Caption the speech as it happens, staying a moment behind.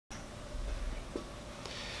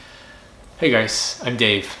Hey guys, I'm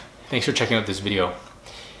Dave. Thanks for checking out this video.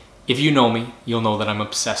 If you know me, you'll know that I'm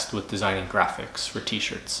obsessed with designing graphics for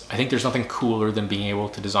t-shirts. I think there's nothing cooler than being able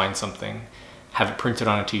to design something, have it printed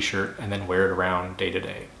on a t-shirt, and then wear it around day to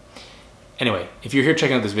day. Anyway, if you're here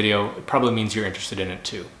checking out this video, it probably means you're interested in it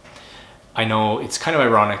too. I know it's kind of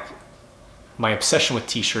ironic. My obsession with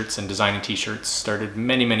t-shirts and designing t-shirts started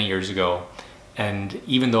many years ago. And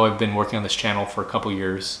even though I've been working on this channel for a couple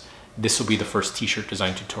years, this will be the first t-shirt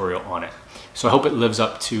design tutorial on it. So I hope it lives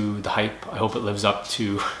up to the hype. I hope it lives up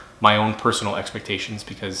to my own personal expectations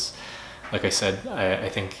because, like I said, I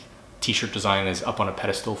think t-shirt design is up on a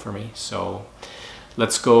pedestal for me. So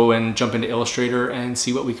let's go and jump into Illustrator and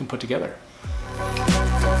see what we can put together.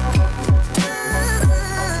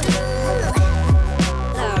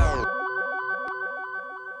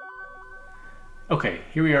 Okay,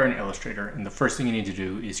 here we are in Illustrator, and the first thing you need to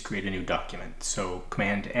do is create a new document. So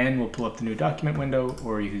Command N will pull up the new document window,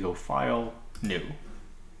 or you can go File, New.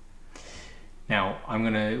 Now I'm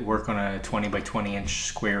going to work on a 20 by 20 inch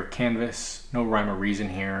square canvas. No rhyme or reason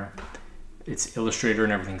here. It's Illustrator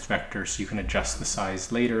and everything's vector, so you can adjust the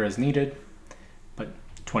size later as needed, but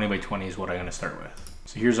 20 by 20 is what I'm going to start with.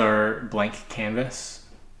 So here's our blank canvas,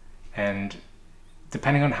 and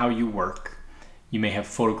depending on how you work, you may have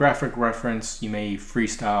photographic reference, you may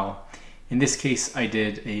freestyle. In this case, I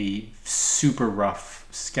did a super rough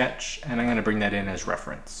sketch, and I'm going to bring that in as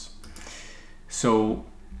reference. So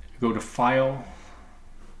go to File,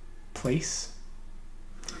 Place,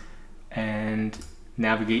 and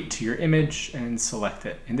navigate to your image and select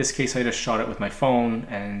it. In this case, I just shot it with my phone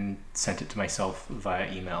and sent it to myself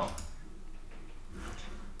via email.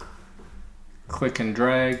 Click and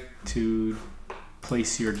drag to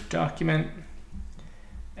place your document.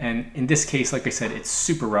 And in this case, like I said, it's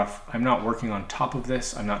super rough. I'm not working on top of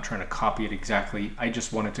this. I'm not trying to copy it exactly. I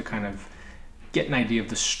just wanted to kind of get an idea of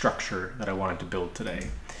the structure that I wanted to build today.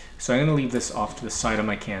 So I'm going to leave this off to the side of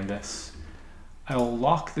my canvas. I'll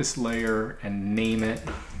lock this layer and name it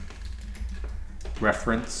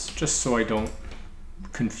Reference, just so I don't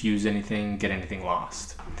confuse anything, get anything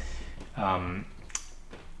lost.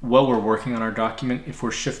 While we're working on our document, if we're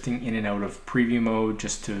shifting in and out of preview mode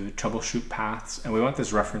just to troubleshoot paths, and we want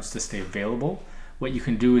this reference to stay available, what you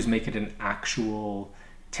can do is make it an actual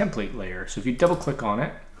template layer. So if you double click on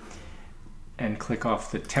it and click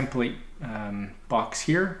off the template box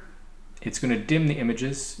here, it's going to dim the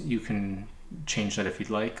images. You can change that if you'd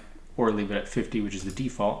like, or leave it at 50, which is the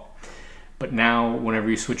default. But now whenever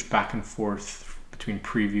you switch back and forth between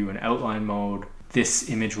preview and outline mode, this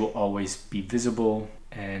image will always be visible,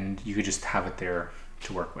 and you could just have it there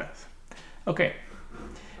to work with. Okay,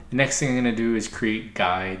 the next thing I'm going to do is create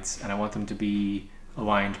guides, and I want them to be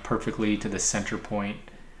aligned perfectly to the center point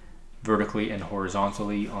vertically and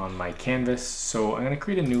horizontally on my canvas. So I'm going to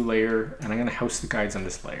create a new layer, and I'm going to house the guides on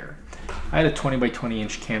this layer. I had a 20 by 20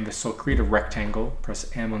 inch canvas, so I'll create a rectangle,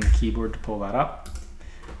 press M on the keyboard to pull that up.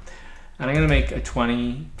 And I'm going to make a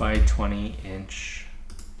 20 by 20 inch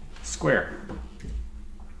square.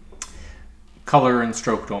 Color and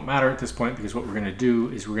stroke don't matter at this point, because what we're going to do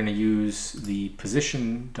is we're going to use the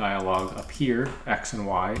position dialog up here, X and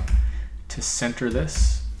Y, to center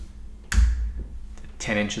this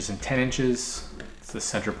 10 inches and 10 inches. It's the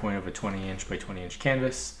center point of a 20 inch by 20 inch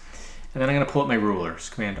canvas. And then I'm going to pull up my rulers.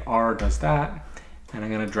 Command R does that. And I'm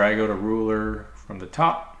going to drag out a ruler from the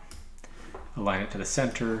top, align it to the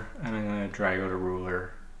center, and I'm going to drag out a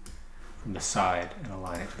ruler from the side and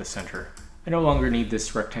align it to the center. I no longer need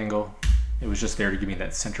this rectangle. It was just there to give me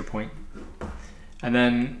that center point. And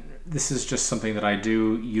then this is just something that I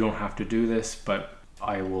do. You don't have to do this, but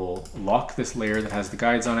I will lock this layer that has the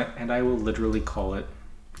guides on it, and I will literally call it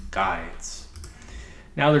guides.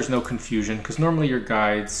 Now there's no confusion, because normally your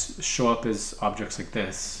guides show up as objects like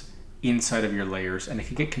this inside of your layers, and it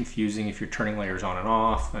can get confusing if you're turning layers on and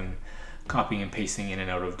off and copying and pasting in and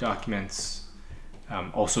out of documents.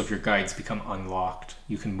 Also, if your guides become unlocked,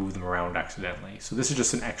 you can move them around accidentally. So this is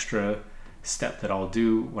just an extra step that I'll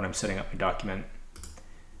do when I'm setting up my document.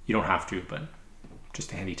 You don't have to, but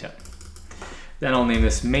just a handy tip. Then I'll name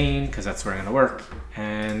this main, because that's where I'm going to work.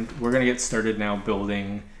 And we're going to get started now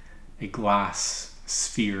building a glass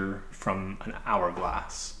sphere from an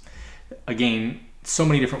hourglass. Again, so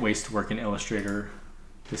many different ways to work in Illustrator.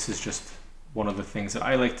 This is just one of the things that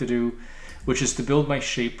I like to do, which is to build my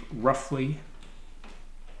shape roughly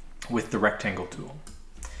with the rectangle tool.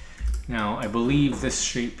 Now, I believe this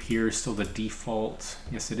shape here is still the default.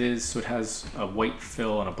 Yes, it is. So it has a white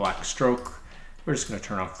fill and a black stroke. We're just going to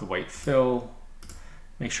turn off the white fill,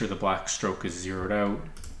 make sure the black stroke is zeroed out,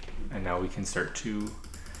 and now we can start to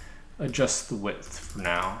adjust the width for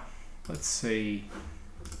now. Let's say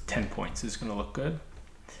 10 points is going to look good.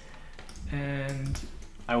 And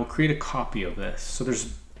I will create a copy of this. So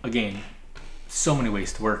there's, again, so many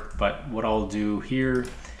ways to work, but what I'll do here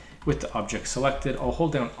with the object selected, I'll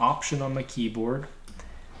hold down Option on my keyboard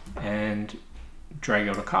and drag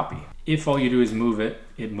out a copy. If all you do is move it,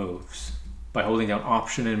 it moves. By holding down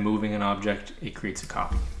Option and moving an object, it creates a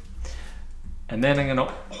copy. And then I'm going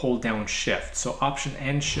to hold down Shift. So Option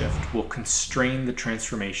and Shift will constrain the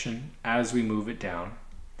transformation as we move it down,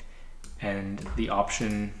 and the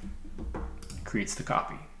Option creates the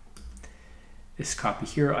copy. This copy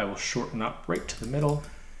here I will shorten up right to the middle,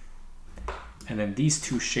 and then these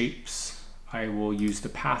two shapes I will use the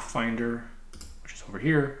pathfinder, which is over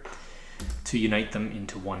here, to unite them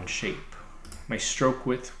into one shape. My stroke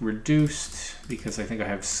width reduced because I think I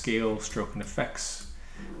have scale, stroke, and effects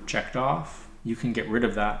checked off. You can get rid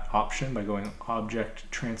of that option by going Object,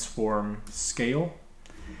 Transform, Scale,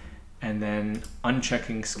 and then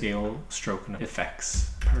unchecking Scale, Stroke, and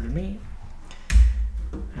Effects. Pardon me.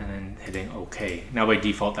 And then hitting OK. Now by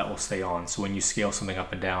default that will stay on, so when you scale something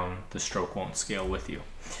up and down, the stroke won't scale with you.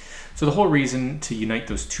 So the whole reason to unite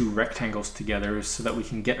those two rectangles together is so that we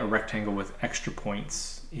can get a rectangle with extra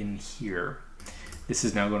points in here. This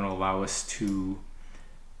is now going to allow us to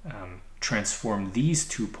transform these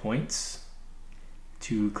 2 points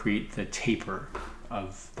to create the taper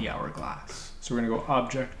of the hourglass. So we're going to go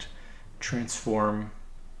Object, Transform,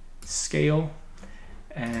 Scale,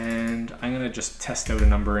 and I'm going to just test out a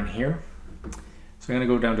number in here. So I'm going to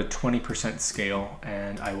go down to 20% scale,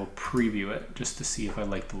 and I will preview it just to see if I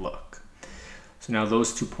like the look. So now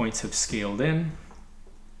those 2 points have scaled in,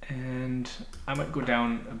 and I might go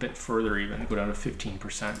down a bit further even, go down to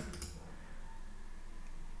 15%.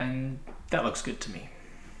 And that looks good to me.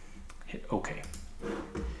 Hit OK.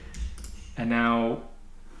 And now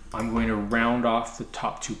I'm going to round off the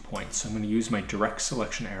top 2 points. So I'm going to use my direct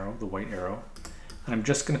selection arrow, the white arrow, and I'm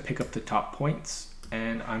just going to pick up the top points,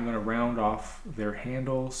 and I'm going to round off their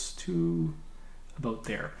handles to about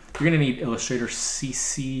there. You're going to need Illustrator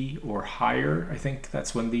CC or higher. I think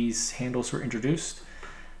that's when these handles were introduced.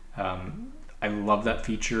 I love that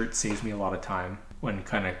feature. It saves me a lot of time when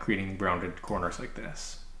kind of creating rounded corners like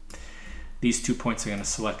this. These 2 points, I'm going to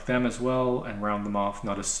select them as well and round them off,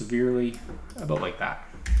 not as severely, about like that.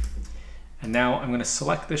 And now I'm going to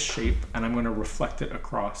select this shape and I'm going to reflect it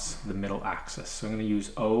across the middle axis. So I'm going to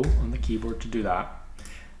use O on the keyboard to do that.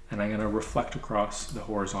 And I'm going to reflect across the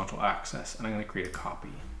horizontal axis, and I'm going to create a copy.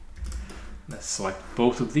 I'm going to select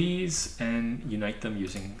both of these and unite them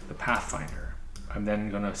using the pathfinder. I'm then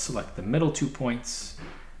going to select the middle 2 points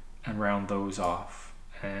and round those off.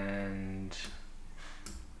 And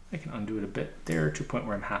I can undo it a bit there to a point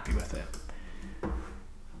where I'm happy with it.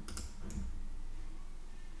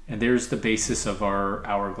 And there's the basis of our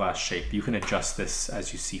hourglass shape. You can adjust this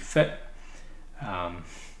as you see fit.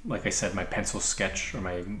 Like I said, my pencil sketch or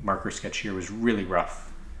my marker sketch here was really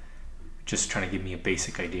rough, just trying to give me a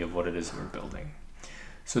basic idea of what it is that we're building.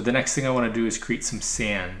 So the next thing I want to do is create some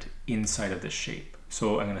sand inside of this shape.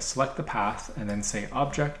 So I'm going to select the path and then say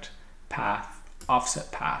Object, Path,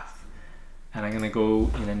 Offset Path. And I'm going to go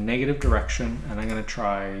in a negative direction, and I'm going to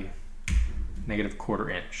try -1/4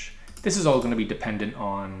 inch. This is all going to be dependent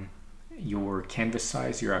on your canvas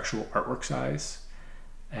size, your actual artwork size.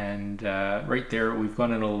 And right there, we've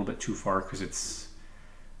gone in a little bit too far because it's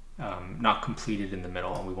not completed in the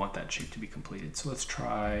middle, and we want that shape to be completed. So let's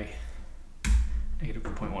try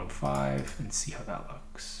 -0.15 and see how that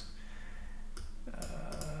looks.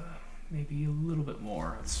 Maybe a little bit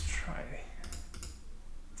more. Let's try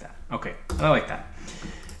that. Okay, I like that.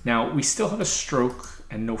 Now we still have a stroke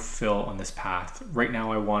and no fill on this path. Right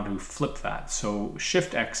now I want to flip that. So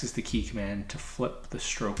Shift X is the key command to flip the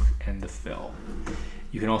stroke and the fill.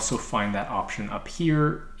 You can also find that option up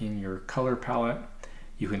here in your color palette.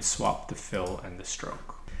 You can swap the fill and the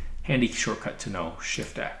stroke. Handy shortcut to know,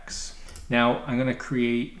 Shift X. Now I'm going to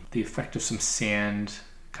create the effect of some sand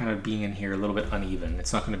kind of being in here a little bit uneven.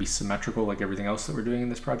 It's not going to be symmetrical like everything else that we're doing in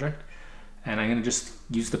this project. And I'm going to just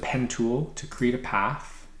use the pen tool to create a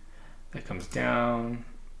path that comes down,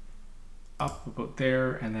 up about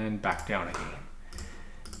there, and then back down again.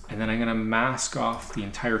 And then I'm going to mask off the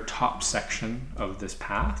entire top section of this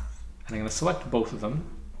path. And I'm going to select both of them,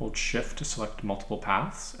 hold Shift to select multiple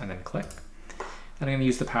paths, and then click. And I'm going to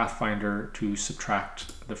use the pathfinder to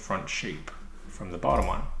subtract the front shape from the bottom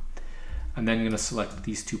one. I'm then going to select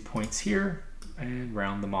these 2 points here and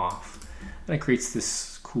round them off. And it creates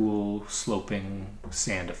this cool sloping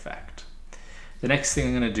sand effect. The next thing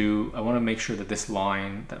I'm going to do, I want to make sure that this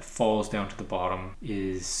line that falls down to the bottom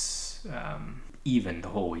is even the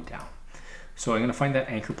whole way down. So I'm going to find that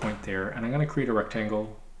anchor point there, and I'm going to create a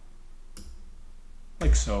rectangle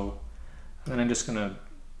like so. And then I'm just going to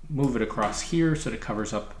move it across here so that it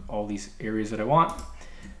covers up all these areas that I want.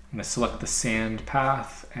 I'm going to select the sand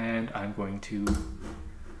path, and I'm going to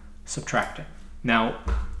subtract it. Now,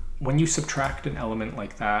 when you subtract an element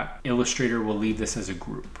like that, Illustrator will leave this as a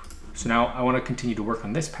group. So now I want to continue to work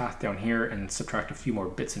on this path down here and subtract a few more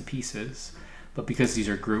bits and pieces, but because these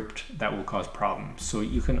are grouped, that will cause problems. So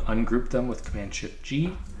you can ungroup them with Command-Shift-G.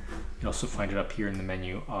 You can also find it up here in the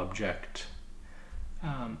menu, Object,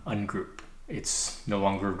 Ungroup. It's no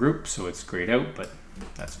longer a group, so it's grayed out, but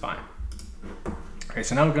that's fine. Okay,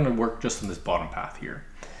 so now we're going to work just on this bottom path here.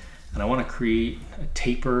 And I want to create a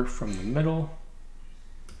taper from the middle.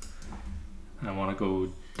 And I want to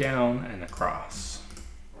go down and across.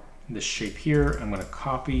 This shape here, I'm going to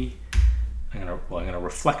copy. I'm going to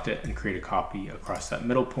reflect it and create a copy across that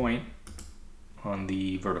middle point on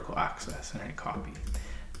the vertical axis, and I copy.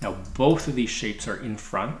 Now both of these shapes are in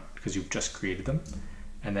front because you've just created them.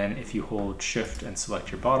 And then if you hold Shift and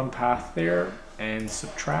select your bottom path there and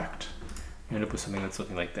subtract, you end up with something that's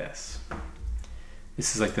looking like this.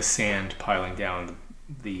 This is like the sand piling down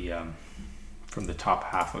from the top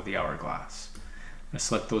half of the hourglass. I'm going to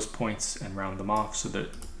select those points and round them off so that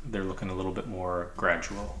they're looking a little bit more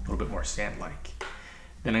gradual, a little bit more sand-like.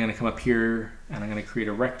 Then I'm going to come up here and I'm going to create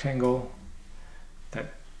a rectangle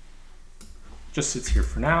that just sits here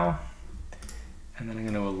for now. And then I'm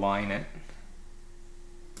going to align it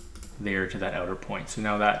there to that outer point. So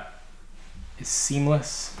now that is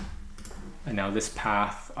seamless. And now this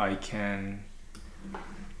path I can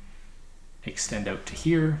extend out to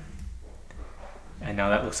here. And now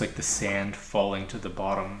that looks like the sand falling to the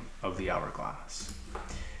bottom of the hourglass.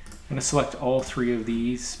 I'm going to select all three of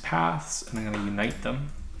these paths and I'm going to unite them.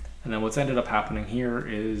 And then what's ended up happening here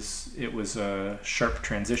is it was a sharp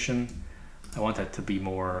transition. I want that to be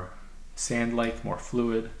more sand-like, more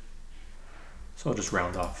fluid. So I'll just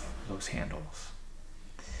round off those handles.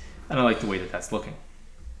 And I like the way that that's looking.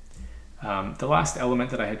 The last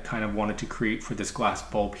element that I had kind of wanted to create for this glass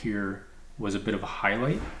bulb here was a bit of a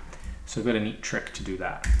highlight. So I've got a neat trick to do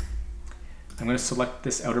that. I'm going to select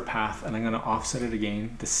this outer path and I'm going to offset it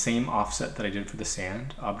again, the same offset that I did for the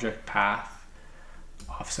sand. Object, path,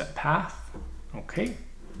 offset path. Okay.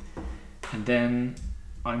 And then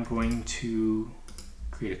I'm going to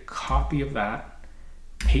create a copy of that,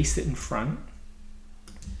 paste it in front,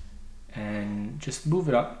 and just move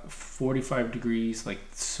it up 45 degrees like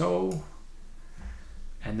so.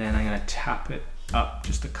 And then I'm going to tap it up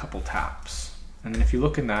just a couple taps. And then if you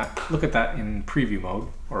look at that in preview mode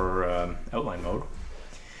or outline mode,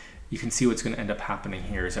 you can see what's going to end up happening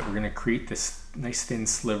here is that we're going to create this nice thin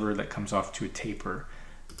sliver that comes off to a taper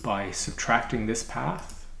by subtracting this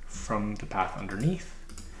path from the path underneath.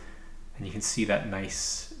 And you can see that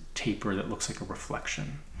nice taper that looks like a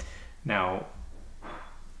reflection. Now,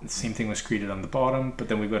 the same thing was created on the bottom, but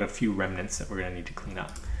then we've got a few remnants that we're going to need to clean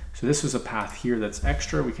up. So this was a path here that's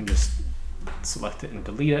extra. We can just select it and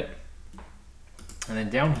delete it. And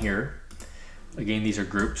then down here, again, these are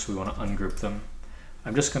groups, so we want to ungroup them.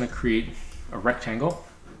 I'm just going to create a rectangle,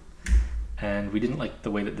 and we didn't like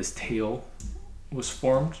the way that this tail was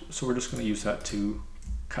formed, so we're just going to use that to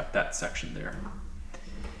cut that section there.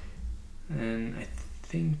 And I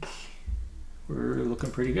think we're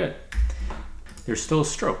looking pretty good. There's still a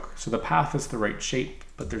stroke, so the path is the right shape,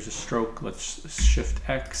 but there's a stroke. Let's Shift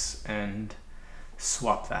X and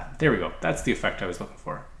swap that. There we go. That's the effect I was looking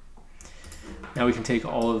for. Now we can take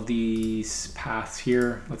all of these paths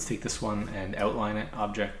here. Let's take this one and outline it.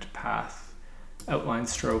 Object, path, outline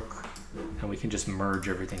stroke, and we can just merge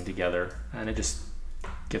everything together. And it just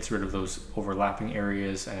gets rid of those overlapping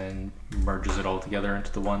areas and merges it all together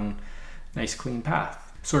into the one nice clean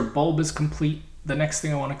path. So our bulb is complete. The next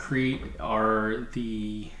thing I want to create are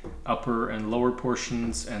the upper and lower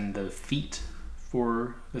portions and the feet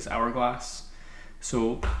for this hourglass.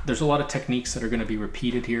 So there's a lot of techniques that are going to be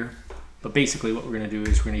repeated here. But basically what we're going to do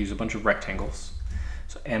is we're going to use a bunch of rectangles.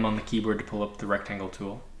 So M on the keyboard to pull up the rectangle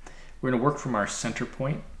tool. We're going to work from our center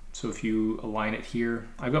point. So if you align it here,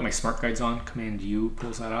 I've got my smart guides on, Command U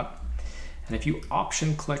pulls that up. And if you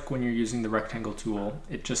option click when you're using the rectangle tool,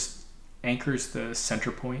 it just anchors the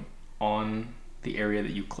center point on the area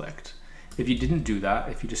that you clicked. If you didn't do that,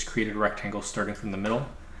 if you just created a rectangle starting from the middle,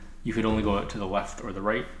 you could only go out to the left or the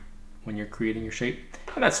right when you're creating your shape.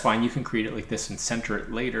 And that's fine, you can create it like this and center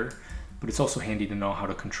it later. But it's also handy to know how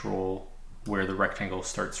to control where the rectangle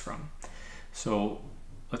starts from. So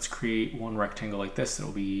let's create one rectangle like this.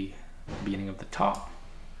 It'll be the beginning of the top.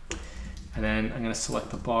 And then I'm going to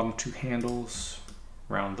select the bottom two handles,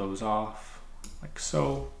 round those off like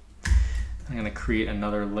so. And I'm going to create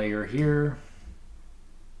another layer here.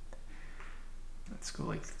 Let's go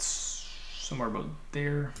like somewhere about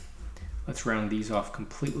there. Let's round these off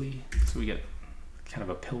completely so we get kind of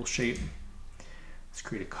a pill shape. Let's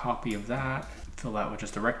create a copy of that. Fill that with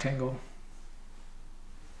just a rectangle.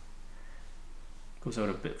 Goes out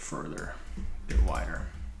a bit further, a bit wider.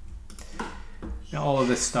 Now all of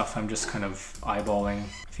this stuff I'm just kind of eyeballing.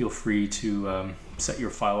 Feel free to set your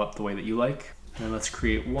file up the way that you like. And then let's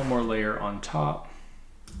create one more layer on top.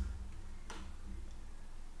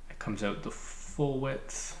 It comes out the full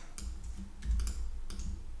width.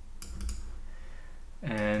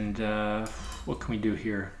 And what can we do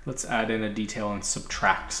here? Let's add in a detail and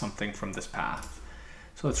subtract something from this path.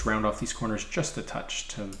 So let's round off these corners just a touch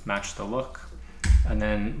to match the look. And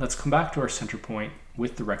then let's come back to our center point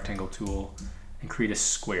with the rectangle tool and create a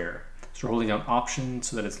square. So we're holding down Option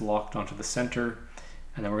so that it's locked onto the center,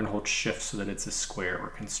 and then we're going to hold Shift so that it's a square. We're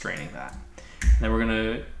constraining that. And then we're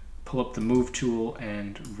going to pull up the Move tool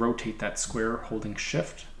and rotate that square holding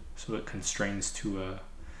Shift so it constrains to a, I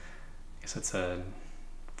guess that's a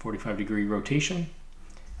 45-degree rotation.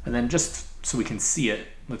 And then just so we can see it,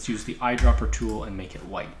 let's use the eyedropper tool and make it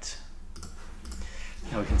white.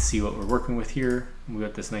 Now we can see what we're working with here. We've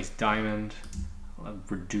got this nice diamond. I'll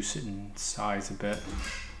reduce it in size a bit.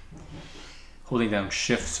 Holding down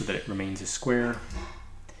Shift so that it remains a square.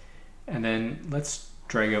 And then let's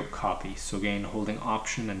drag out copy. So again, holding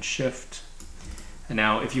Option and Shift. And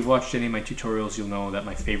now if you've watched any of my tutorials, you'll know that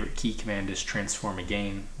my favorite key command is transform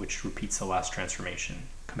again, which repeats the last transformation.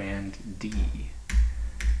 Command D.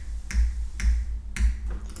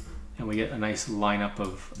 And we get a nice lineup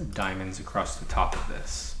of diamonds across the top of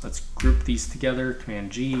this. Let's group these together,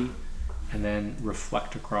 Command G, and then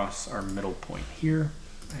reflect across our middle point here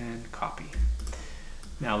and copy.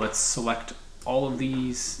 Now let's select all of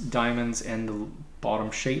these diamonds and the bottom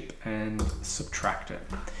shape and subtract it.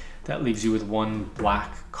 That leaves you with one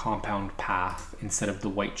black compound path instead of the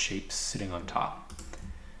white shapes sitting on top.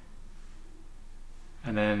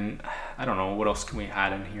 And then, I don't know, what else can we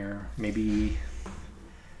add in here? Maybe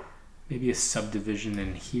a subdivision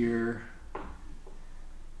in here,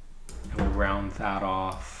 and we'll round that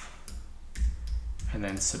off and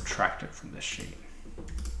then subtract it from this shape,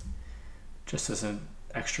 just as an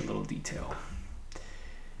extra little detail.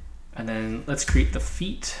 And then let's create the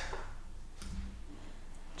feet.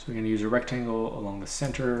 So we're going to use a rectangle along the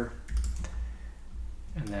center,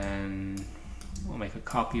 and then we'll make a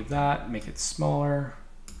copy of that, make it smaller,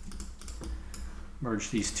 merge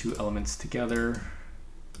these two elements together,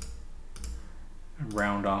 and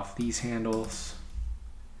round off these handles,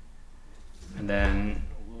 and then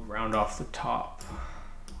we'll round off the top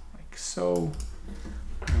like so,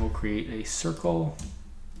 and we'll create a circle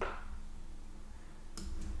and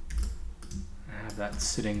have that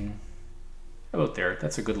sitting about there.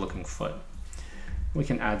 That's a good looking foot. We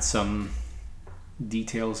can add some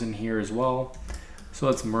details in here as well. So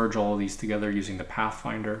let's merge all of these together using the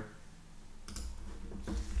pathfinder,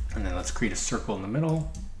 and then let's create a circle in the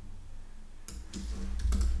middle.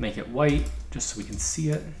 Make it white just so we can see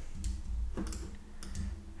it,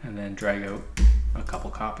 and then drag out a couple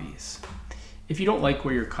copies. If you don't like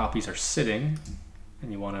where your copies are sitting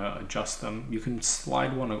and you want to adjust them, you can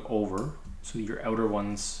slide one over so your outer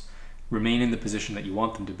ones remain in the position that you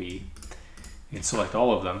want them to be. You can select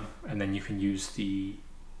all of them, and then you can use the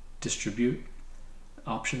distribute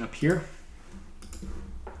option up here,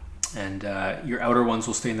 and your outer ones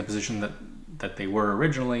will stay in the position that they were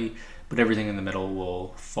originally, but everything in the middle will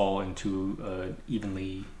fall into an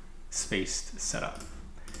evenly spaced setup.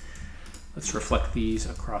 Let's reflect these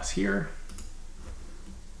across here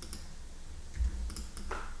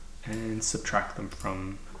and subtract them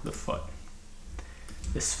from the foot.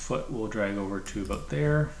 This foot will drag over to about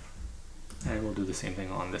there, and we'll do the same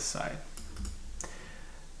thing on this side.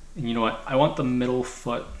 And you know what? I want the middle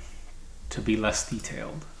foot to be less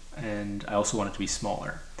detailed, and I also want it to be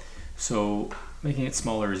smaller. So making it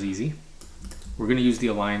smaller is easy. We're going to use the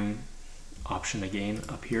align option again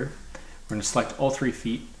up here. We're going to select all 3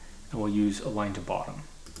 feet, and we'll use align to bottom,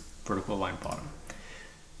 vertical align bottom.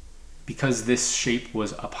 Because this shape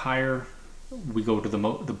was up higher, we go to the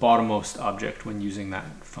bottommost object when using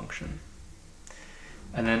that function.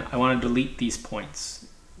 And then I want to delete these points,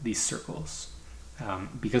 these circles.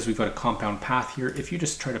 Because we've got a compound path here, if you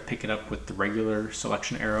just try to pick it up with the regular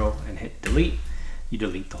selection arrow and hit delete, you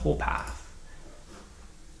delete the whole path.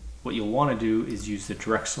 What you'll want to do is use the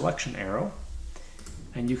direct selection arrow,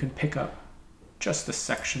 and you can pick up just a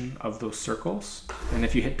section of those circles, and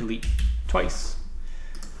if you hit delete twice,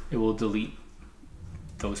 it will delete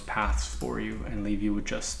those paths for you and leave you with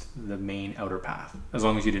just the main outer path, as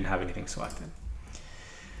long as you didn't have anything selected.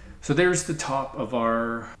 So there's the top of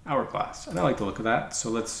our hourglass, and I like the look of that. So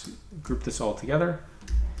let's group this all together.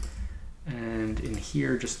 And in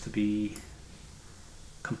here, just to be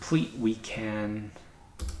complete, we can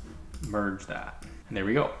merge that. And there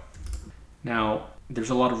we go. Now,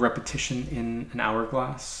 there's a lot of repetition in an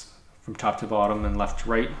hourglass from top to bottom and left to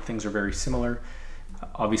right. Things are very similar.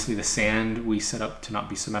 Obviously the sand we set up to not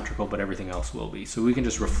be symmetrical, but everything else will be. So we can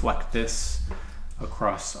just reflect this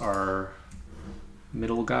across our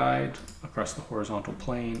middle guide, across the horizontal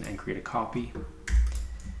plane, and create a copy.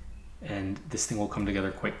 And this thing will come together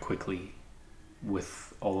quite quickly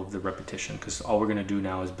with all of the repetition, because all we're going to do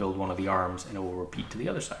now is build one of the arms and it will repeat to the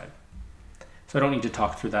other side. So I don't need to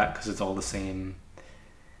talk through that because it's all the same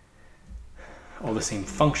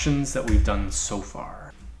functions that we've done so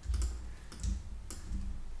far.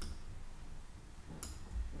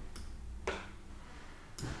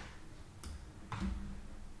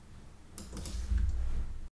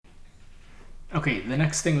 Okay, the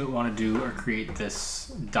next thing we want to do are create this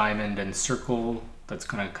diamond and circle that's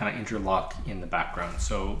going to kind of interlock in the background.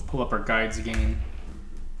 So pull up our guides again.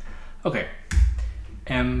 Okay,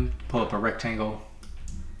 M, pull up a rectangle,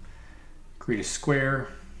 create a square,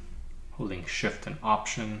 holding Shift and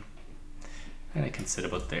Option, and it can sit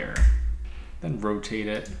about there. Then rotate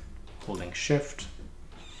it, holding Shift,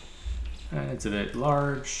 and it's a bit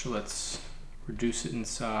large, so let's reduce it in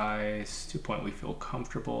size to a point we feel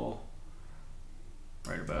comfortable.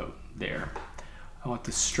 Right about there. I want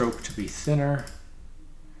the stroke to be thinner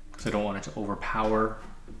because I don't want it to overpower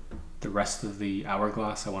the rest of the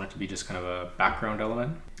hourglass. I want it to be just kind of a background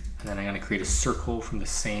element. And then I'm going to create a circle from the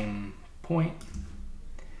same point.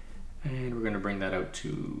 And we're going to bring that out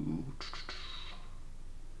to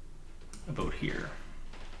about here.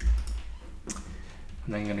 And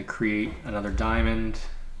then I'm going to create another diamond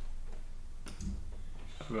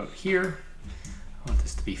about here. I want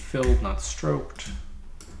this to be filled, not stroked.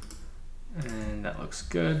 And that looks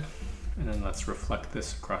good. And then let's reflect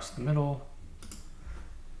this across the middle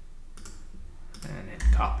and hit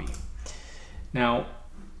copy. Now,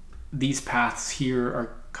 these paths here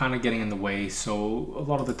are kind of getting in the way, so a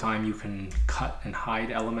lot of the time you can cut and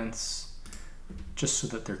hide elements just so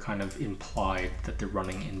that they're kind of implied that they're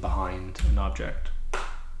running in behind an object.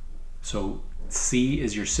 So C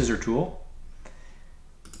is your scissor tool,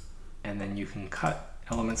 and then you can cut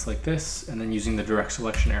elements like this, and then using the direct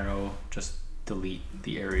selection arrow, just delete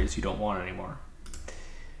the areas you don't want anymore.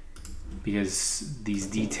 Because these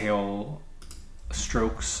detail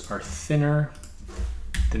strokes are thinner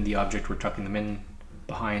than the object we're tucking them in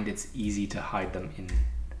behind, it's easy to hide them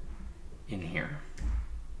in here.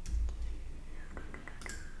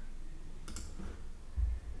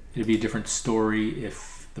 It'd be a different story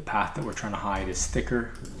if the path that we're trying to hide is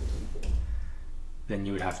thicker. Then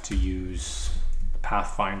you would have to use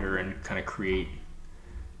pathfinder and kind of create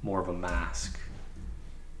more of a mask.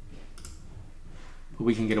 But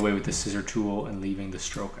we can get away with the scissor tool and leaving the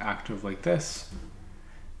stroke active like this.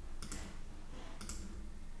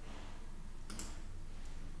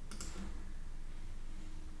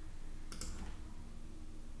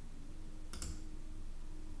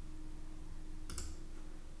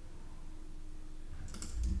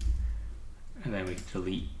 And then we can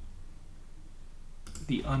delete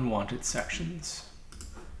the unwanted sections.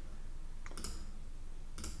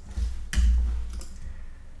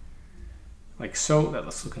 Like so,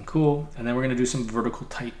 that's looking cool. And then we're gonna do some vertical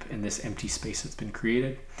type in this empty space that's been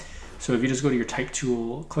created. So if you just go to your type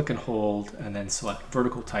tool, click and hold, and then select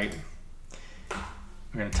vertical type.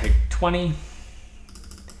 We're gonna type 20,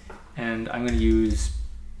 and I'm gonna use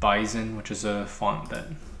Bison, which is a font that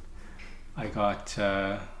I got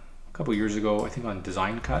a couple years ago, I think on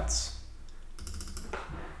Design Cuts.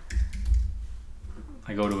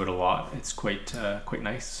 I go to it a lot. It's quite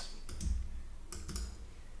nice.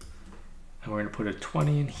 And we're going to put a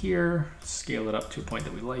 20 in here, scale it up to a point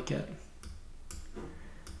that we like it,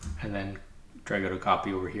 and then drag out a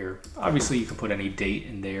copy over here. Obviously, you can put any date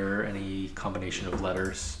in there, any combination of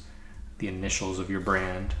letters, the initials of your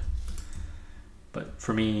brand. But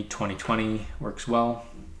for me, 2020 works well.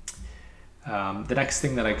 The next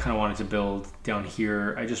thing that I kind of wanted to build down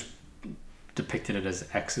here, I just depicted it as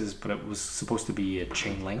X's, but it was supposed to be a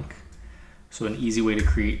chain link. So an easy way to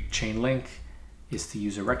create chain link is to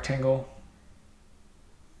use a rectangle,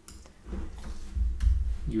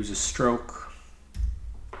 use a stroke,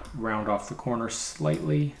 round off the corner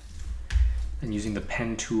slightly, and using the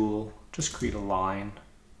pen tool, just create a line,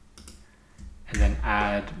 and then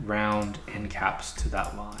add round end caps to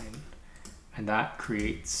that line. And that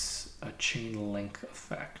creates a chain link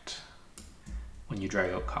effect when you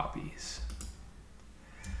drag out copies.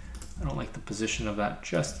 I don't like the position of that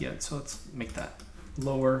just yet, so let's make that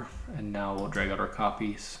lower, and now we'll drag out our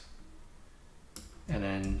copies and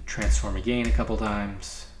then transform again a couple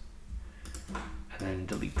times and then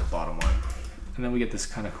delete the bottom one. And then we get this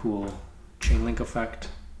kind of cool chain link effect.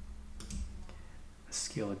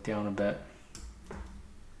 Scale it down a bit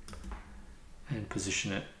and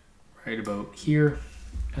position it right about here.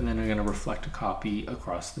 And then I'm going to reflect a copy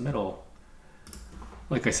across the middle.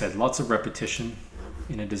 Like I said, lots of repetition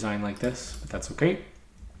in a design like this, but that's okay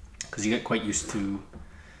because you get quite used to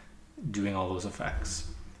doing all those effects.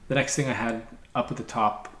 The next thing I had up at the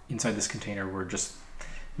top inside this container were just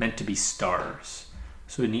meant to be stars.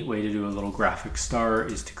 So a neat way to do a little graphic star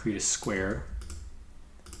is to create a square,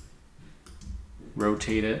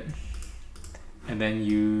 rotate it, and then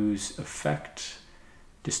use effect,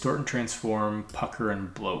 distort and transform, pucker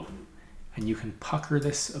and bloat. And you can pucker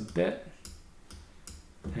this a bit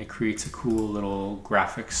and it creates a cool little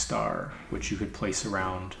graphic star which you could place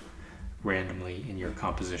around randomly in your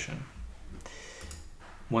composition.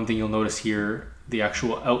 One thing you'll notice here, the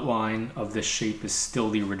actual outline of this shape is still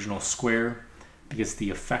the original square. Because the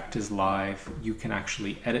effect is live, you can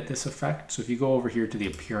actually edit this effect. So if you go over here to the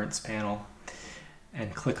appearance panel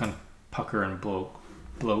and click on pucker and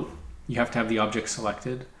bloat, you have to have the object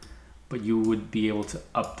selected, but you would be able to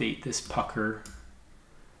update this pucker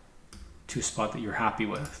to a spot that you're happy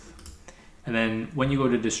with. And then when you go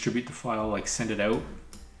to distribute the file, like send it out,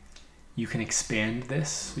 you can expand this.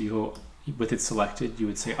 So you go with it selected, you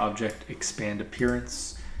would say object expand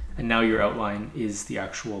appearance, and now your outline is the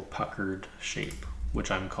actual puckered shape,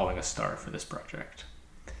 which I'm calling a star for this project.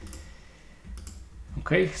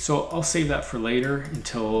 Okay, so I'll save that for later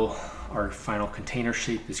until our final container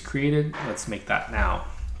shape is created. Let's make that now.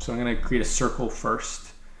 So I'm going to create a circle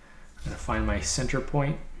first. I'm going to find my center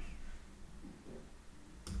point.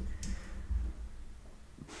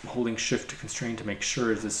 Holding shift to constrain to make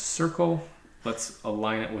sure is this a circle. Let's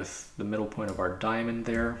align it with the middle point of our diamond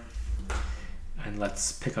there. And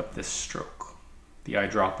let's pick up this stroke. The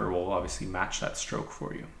eyedropper will obviously match that stroke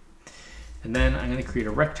for you. And then I'm going to create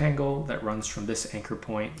a rectangle that runs from this anchor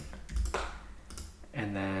point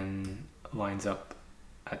and then lines up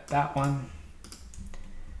at that one.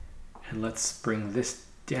 And let's bring this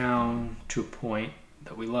down to a point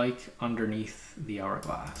that we like underneath the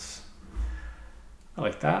hourglass. I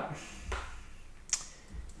like that.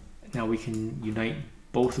 Now we can unite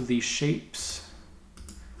both of these shapes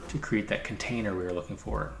to create that container we were looking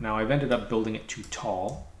for. Now I've ended up building it too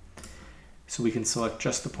tall, so we can select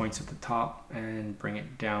just the points at the top and bring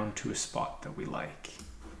it down to a spot that we like.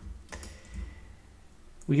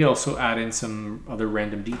 We can also add in some other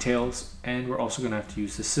random details, and we're also going to have to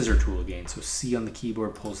use the scissor tool again. So C on the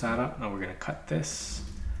keyboard pulls that up. Now we're going to cut this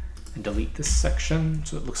and delete this section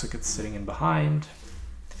so it looks like it's sitting in behind.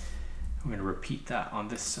 We're going to repeat that on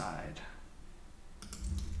this side.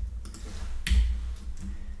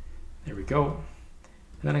 There we go.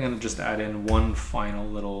 And then I'm going to just add in one final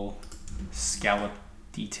little scallop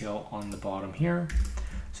detail on the bottom here.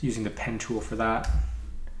 So using the pen tool for that, I'm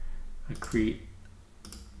going to create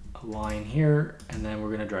a line here, and then we're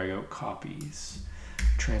going to drag out copies.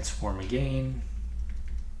 Transform again.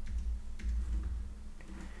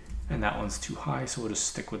 And that one's too high, so we'll just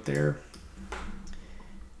stick with there.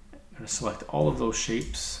 I'm going to select all of those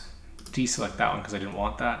shapes, deselect that one because I didn't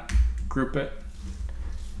want that, group it,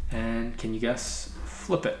 and can you guess?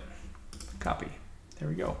 Flip it. Copy. There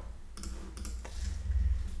we go.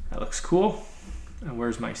 That looks cool. And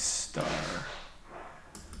where's my star?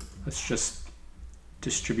 Let's just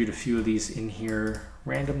distribute a few of these in here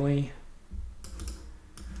randomly.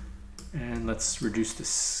 And let's reduce the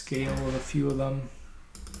scale of a few of them.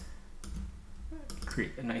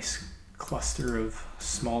 Create a nice cluster of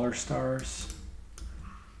smaller stars.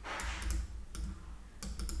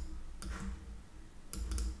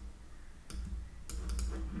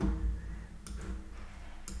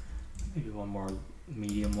 Maybe one more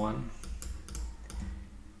medium one.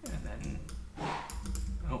 And then,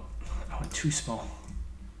 oh, I went too small.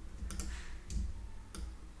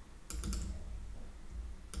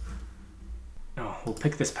 Oh, we'll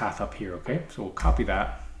pick this path up here, okay? So we'll copy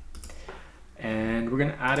that. And we're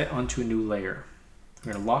going to add it onto a new layer.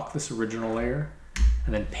 We're going to lock this original layer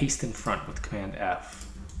and then paste in front with Command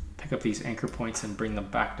F. Pick up these anchor points and bring them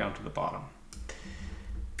back down to the bottom.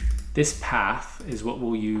 This path is what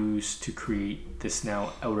we'll use to create this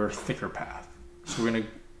now outer thicker path. So we're going to,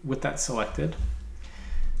 with that selected,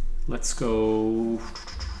 let's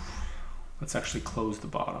actually close the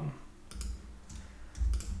bottom.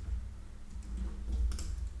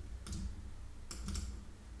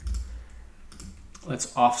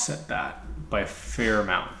 let's offset that by a fair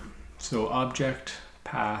amount. So object,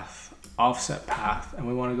 path, offset path, and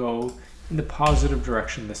we want to go in the positive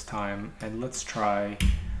direction this time, and let's try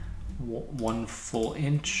 1 full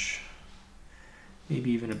inch,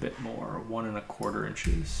 maybe even a bit more, 1 1/4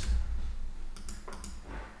 inches.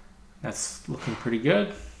 That's looking pretty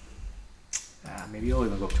good. Maybe I'll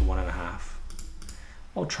even go up to 1 1/2.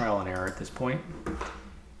 I'll trial and error at this point.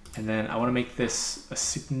 And then I want to make this a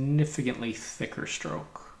significantly thicker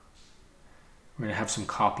stroke. We're going to have some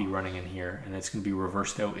copy running in here, and it's going to be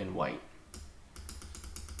reversed out in white.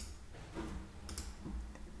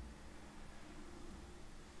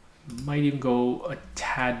 Might even go a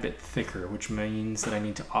tad bit thicker, which means that I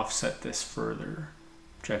need to offset this further.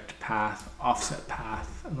 Object path, offset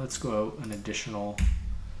path, and let's go out an additional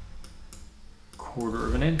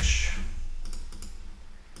 1/4 inch.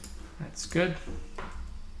 That's good.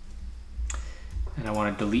 And I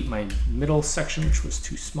want to delete my middle section, which was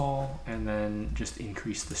too small, and then just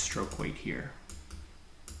increase the stroke weight here.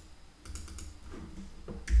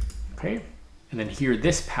 Okay, and then here,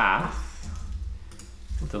 this path,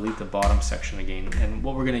 we'll delete the bottom section again. And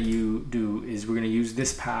what we're going to do is we're going to use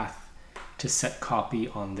this path to set copy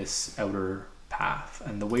on this outer path.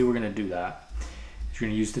 And the way we're going to do that is we're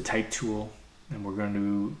going to use the type tool, and we're going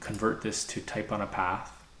to convert this to type on a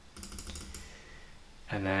path.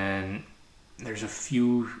 And then there's a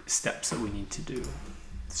few steps that we need to do.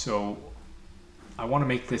 So I want to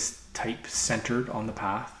make this type centered on the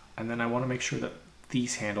path, and then I want to make sure that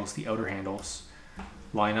these handles, the outer handles,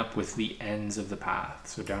 line up with the ends of the path.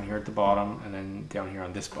 So down here at the bottom, and then down here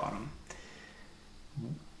on this bottom.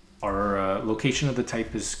 Our location of the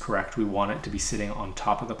type is correct. We want it to be sitting on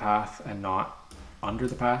top of the path and not under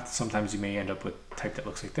the path. Sometimes you may end up with type that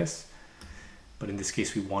looks like this, but in this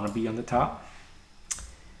case we want to be on the top.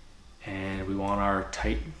 And we want our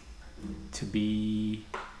type to be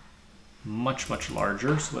much, much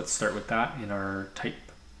larger. So let's start with that in our type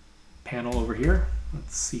panel over here.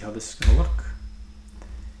 Let's see how this is going to look.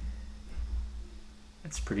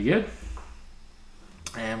 It's pretty good.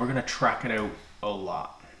 And we're going to track it out a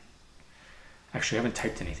lot. Actually, I haven't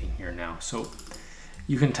typed anything here now. So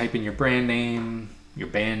you can type in your brand name, your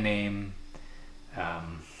band name, a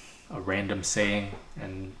random saying,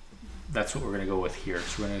 and that's what we're going to go with here.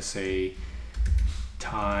 So we're going to say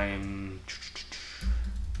time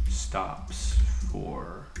stops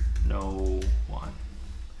for no one.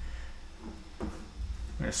 I'm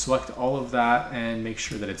going to select all of that and make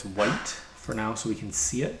sure that it's white for now so we can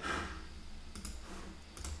see it.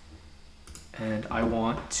 And I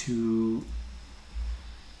want to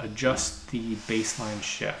adjust the baseline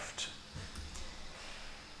shift.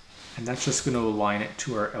 And that's just going to align it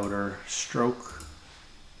to our outer stroke,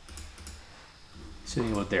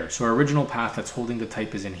 sitting about there. So our original path that's holding the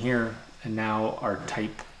type is in here, and now our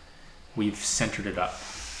type, we've centered it up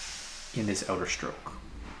in this outer stroke.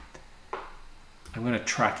 I'm going to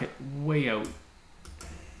track it way out.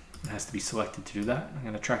 It has to be selected to do that. I'm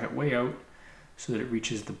going to track it way out so that it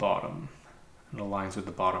reaches the bottom and aligns with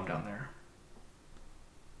the bottom down there.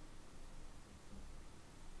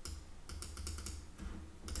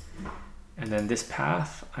 And then this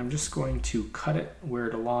path, I'm just going to cut it where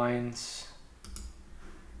it aligns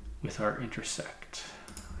with our intersect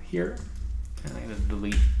here. And I'm going to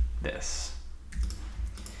delete this.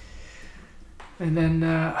 And then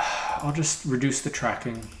I'll just reduce the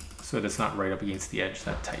tracking so that it's not right up against the edge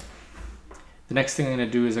that tight. The next thing I'm going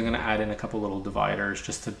to do is I'm going to add in a couple little dividers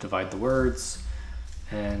just to divide the words.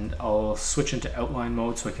 And I'll switch into outline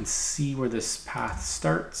mode so I can see where this path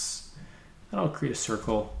starts. And I'll create a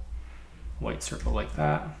circle, white circle like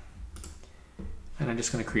that. And I'm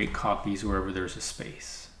just going to create copies wherever there's a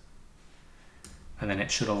space. And then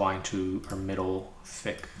it should align to our middle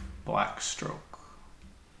thick black stroke.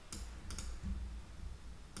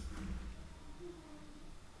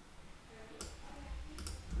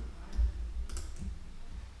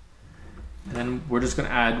 And then we're just going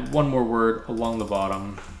to add one more word along the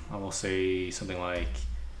bottom. I will say something like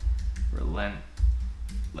relentless.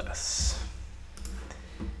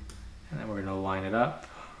 And then we're going to line it up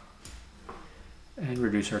and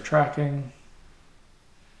reduce our tracking.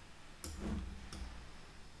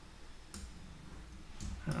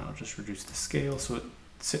 And I'll just reduce the scale so it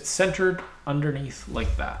sits centered underneath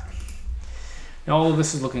like that. Now all of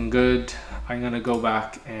this is looking good. I'm going to go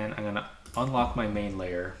back and I'm going to unlock my main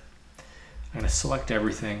layer. I'm going to select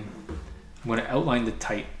everything. I'm going to outline the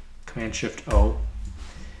type, Command-Shift-O,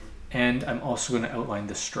 and I'm also going to outline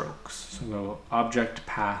the strokes. So I'm going to go Object,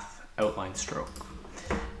 Path, Outline Stroke.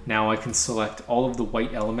 Now I can select all of the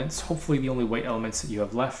white elements, hopefully the only white elements that you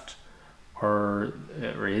have left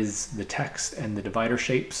is the text and the divider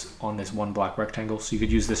shapes on this one black rectangle. So you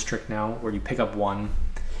could use this trick now where you pick up one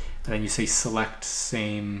and then you say select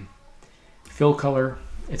same fill color.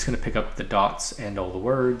 It's going to pick up the dots and all the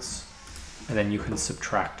words, and then you can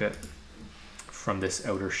subtract it from this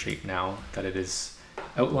outer shape now that it is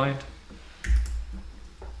outlined.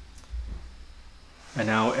 And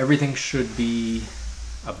now everything should be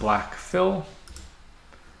a black fill,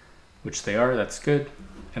 which they are, that's good.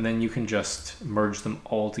 And then you can just merge them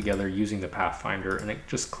all together using the Pathfinder, and it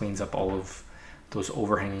just cleans up all of those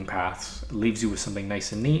overhanging paths. It leaves you with something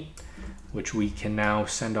nice and neat, which we can now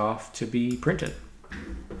send off to be printed.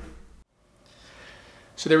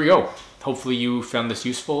 So there we go. Hopefully you found this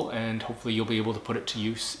useful, and hopefully you'll be able to put it to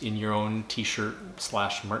use in your own t-shirt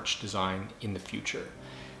 / merch design in the future.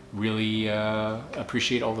 Really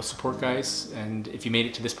appreciate all the support, guys, and if you made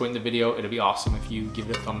it to this point in the video, it'd be awesome if you give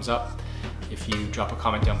it a thumbs up, if you drop a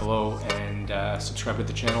comment down below, and subscribe to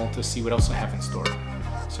the channel to see what else I have in store.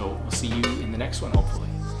 So we'll see you in the next one, hopefully.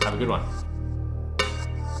 Have a good one.